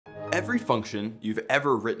Every function you've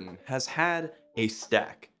ever written has had a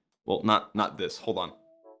stack. Well, not this, hold on.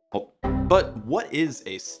 But what is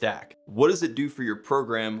a stack? What does it do for your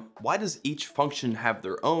program? Why does each function have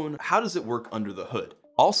their own? How does it work under the hood?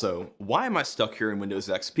 Also, why am I stuck here in Windows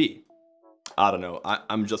XP? I don't know,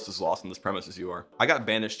 I'm just as lost in this premise as you are. I got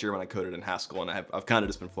banished here when I coded in Haskell, and I've kind of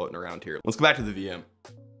just been floating around here. Let's go back to the VM.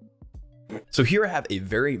 So here I have a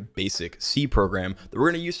very basic C program that we're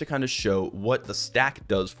going to use to kind of show what the stack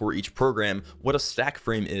does for each program, what a stack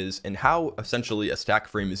frame is, and how essentially a stack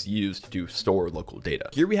frame is used to store local data.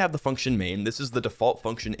 Here we have the function main. This is the default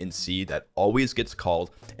function in C that always gets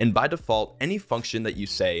called. And by default, any function that you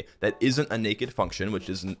say that isn't a naked function, which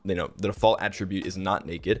is, the default attribute is not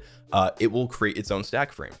naked, it will create its own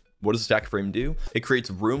stack frame. What does a stack frame do? It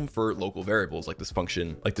creates room for local variables like this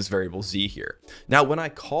function, like this variable z here. Now, when I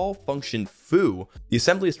call function foo, the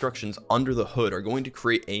assembly instructions under the hood are going to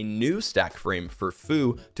create a new stack frame for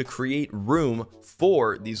foo to create room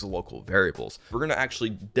for these local variables. We're going to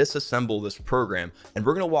actually disassemble this program, and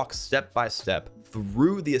we're going to walk step by step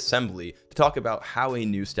through the assembly to talk about how a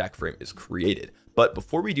new stack frame is created. But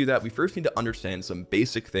before we do that, we first need to understand some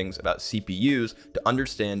basic things about CPUs to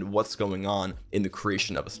understand what's going on in the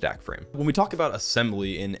creation of a stack frame. When we talk about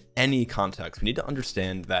assembly in any context, we need to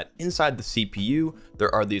understand that inside the CPU,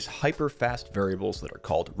 there are these hyper fast variables that are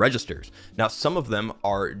called registers. Now, some of them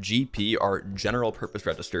are GP, or general purpose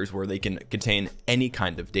registers, where they can contain any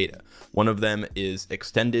kind of data. One of them is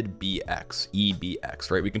extended BX,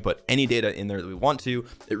 EBX, right? We can put any data in there that we want to.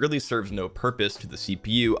 It really serves no purpose to the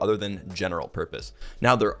CPU other than general purpose.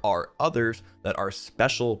 Now, there are others that are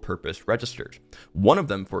special purpose registers. One of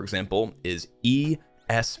them, for example, is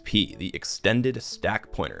ESP, the extended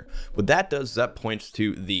stack pointer. What that does is that points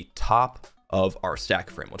to the top of our stack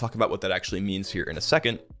frame. We'll talk about what that actually means here in a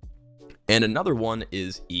second. And another one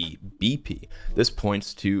is EBP. This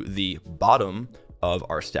points to the bottom of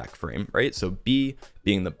our stack frame, right? So B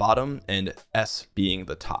being the bottom and S being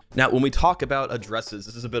the top. Now, when we talk about addresses,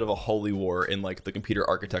 this is a bit of a holy war in like the computer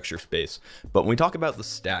architecture space. But when we talk about the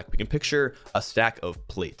stack, we can picture a stack of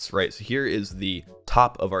plates, right? So here is the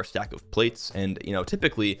top of our stack of plates, and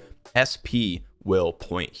typically SP will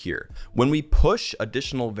point here. When we push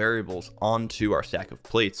additional variables onto our stack of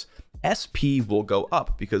plates, SP will go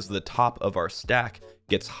up because the top of our stack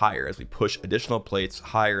gets higher as we push additional plates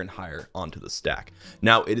higher and higher onto the stack.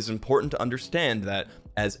 Now, it is important to understand that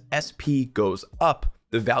as SP goes up,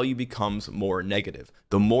 the value becomes more negative.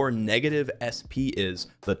 The more negative SP is,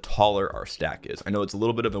 the taller our stack is. I know it's a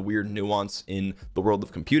little bit of a weird nuance in the world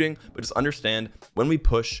of computing, but just understand when we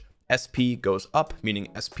push, SP goes up, meaning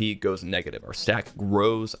SP goes negative. Our stack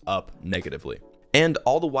grows up negatively. And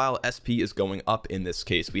all the while SP is going up in this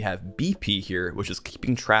case, we have BP here, which is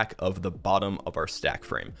keeping track of the bottom of our stack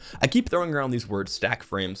frame. I keep throwing around these words stack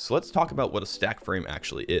frames, so let's talk about what a stack frame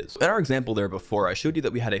actually is. In our example there before, I showed you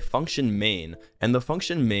that we had a function main, and the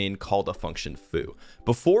function main called a function foo.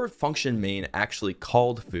 Before function main actually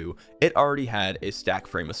called foo, it already had a stack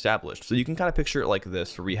frame established. So you can kind of picture it like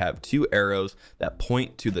this, where we have two arrows that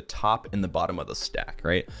point to the top and the bottom of the stack,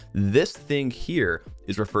 right? This thing here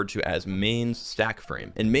is referred to as main stack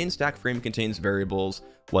frame, and main stack frame contains variables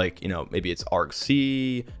like, maybe it's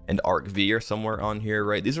argc and argv or somewhere on here,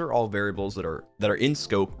 right? These are all variables that are in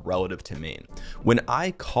scope relative to main. When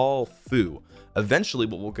I call foo, eventually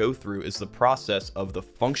what we'll go through is the process of the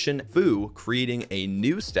function foo creating a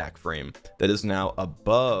new stack frame that is now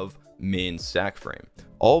above main stack frame.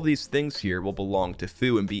 All these things here will belong to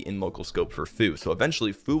foo and be in local scope for foo. So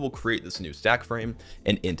eventually foo will create this new stack frame,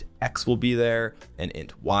 and int x will be there and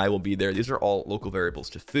int y will be there. These are all local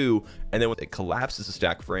variables to foo. And then when it collapses the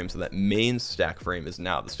stack frame, so that main stack frame is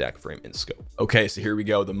now the stack frame in scope. Okay, so here we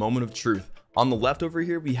go, the moment of truth. On the left over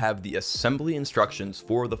here, we have the assembly instructions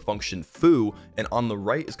for the function foo, and on the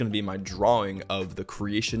right is going to be my drawing of the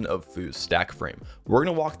creation of foo's stack frame. We're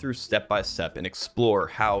going to walk through step by step and explore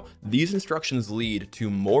how these instructions lead to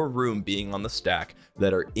more room being on the stack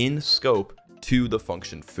that are in scope to the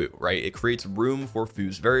function foo, right? It creates room for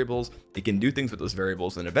foo's variables. It can do things with those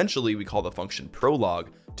variables, and eventually we call the function prolog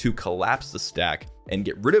to collapse the stack and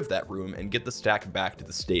get rid of that room and get the stack back to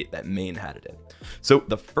the state that main had it in. So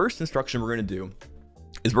the first instruction we're going to do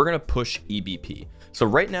is we're going to push EBP. So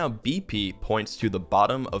right now BP points to the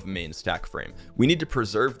bottom of main stack frame. We need to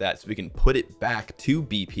preserve that so we can put it back to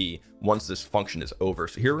BP once this function is over.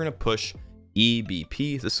 So here we're going to push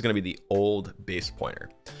EBP. This is going to be the old base pointer.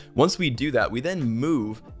 Once we do that, we then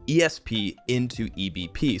move ESP into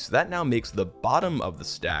EBP. So that now makes the bottom of the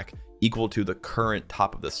stack equal to the current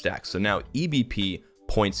top of the stack. So now EBP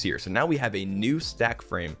points here. So now we have a new stack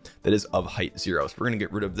frame that is of height 0. So we're going to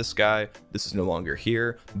get rid of this guy. This is no longer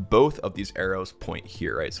here. Both of these arrows point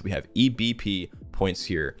here, right? So we have EBP points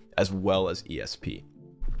here as well as ESP.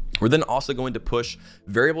 We're then also going to push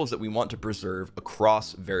variables that we want to preserve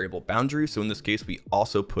across variable boundaries. So in this case, we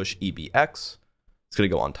also push EBX. It's going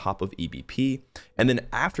to go on top of EBP. And then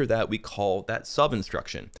after that, we call that sub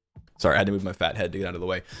instruction. Sorry, I had to move my fat head to get out of the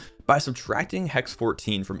way. By subtracting hex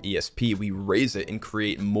 14 from ESP, we raise it and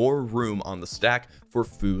create more room on the stack for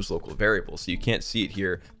foo's local variables. So you can't see it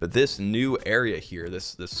here, but this new area here,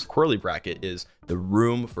 this squirrely bracket, is the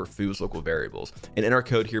room for foo's local variables. And in our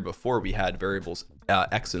code here before, we had variables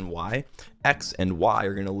X and Y. X and Y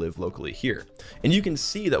are going to live locally here. And you can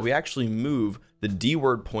see that we actually move the D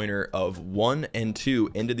word pointer of 1 and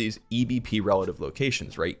 2 into these EBP relative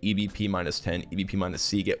locations, right? EBP minus 10, EBP minus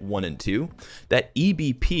C get 1 and 2. That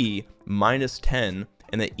EBP minus 10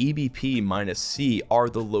 and the EBP minus C are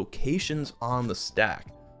the locations on the stack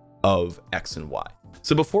of X and Y.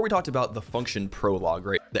 So before we talked about the function prolog,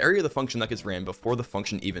 right? The area of the function that gets ran before the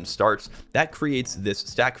function even starts, that creates this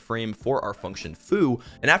stack frame for our function foo.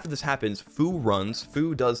 And after this happens, foo runs,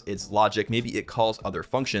 foo does its logic, maybe it calls other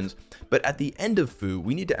functions, but at the end of foo,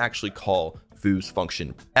 we need to actually call foo's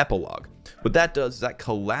function epilog. What that does is that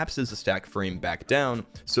collapses the stack frame back down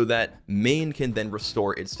so that main can then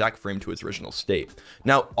restore its stack frame to its original state.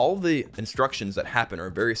 Now, all the instructions that happen are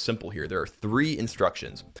very simple here. There are 3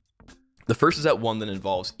 instructions. The first is that one that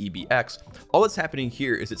involves EBX. All that's happening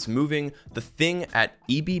here is it's moving the thing at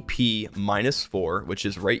EBP minus 4, which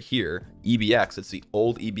is right here, EBX, it's the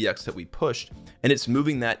old EBX that we pushed, and it's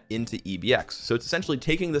moving that into EBX. So it's essentially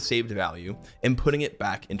taking the saved value and putting it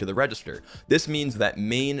back into the register. This means that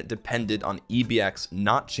main depended on EBX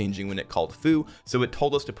not changing when it called foo, so it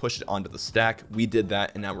told us to push it onto the stack. We did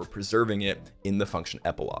that, and now we're preserving it in the function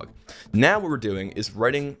epilog. Now what we're doing is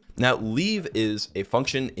writing, now leave is a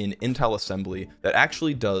function in Intel assembly that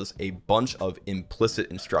actually does a bunch of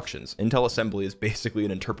implicit instructions. Intel assembly is basically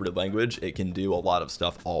an interpreted language. It can do a lot of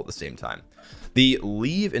stuff all at the same time. The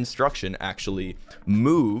leave instruction actually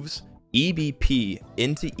moves EBP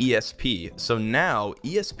into ESP. So now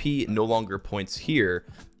ESP no longer points here.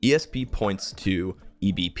 ESP points to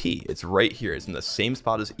EBP. It's right here. It's in the same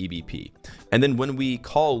spot as EBP. And then when we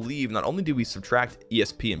call leave, not only do we subtract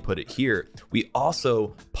ESP and put it here, we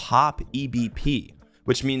also pop EBP,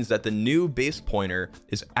 which means that the new base pointer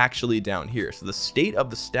is actually down here. So the state of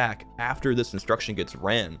the stack after this instruction gets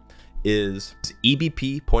ran is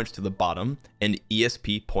EBP points to the bottom and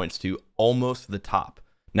ESP points to almost the top.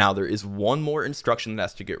 Now there is one more instruction that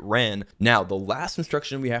has to get ran. Now the last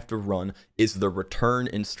instruction we have to run is the return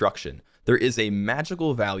instruction. There is a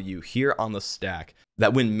magical value here on the stack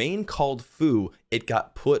that when main called foo, it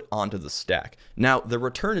got put onto the stack. Now the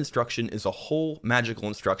return instruction is a whole magical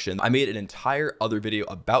instruction. I made an entire other video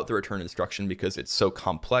about the return instruction because it's so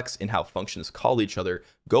complex in how functions call each other.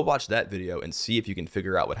 Go watch that video and see if you can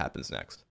figure out what happens next.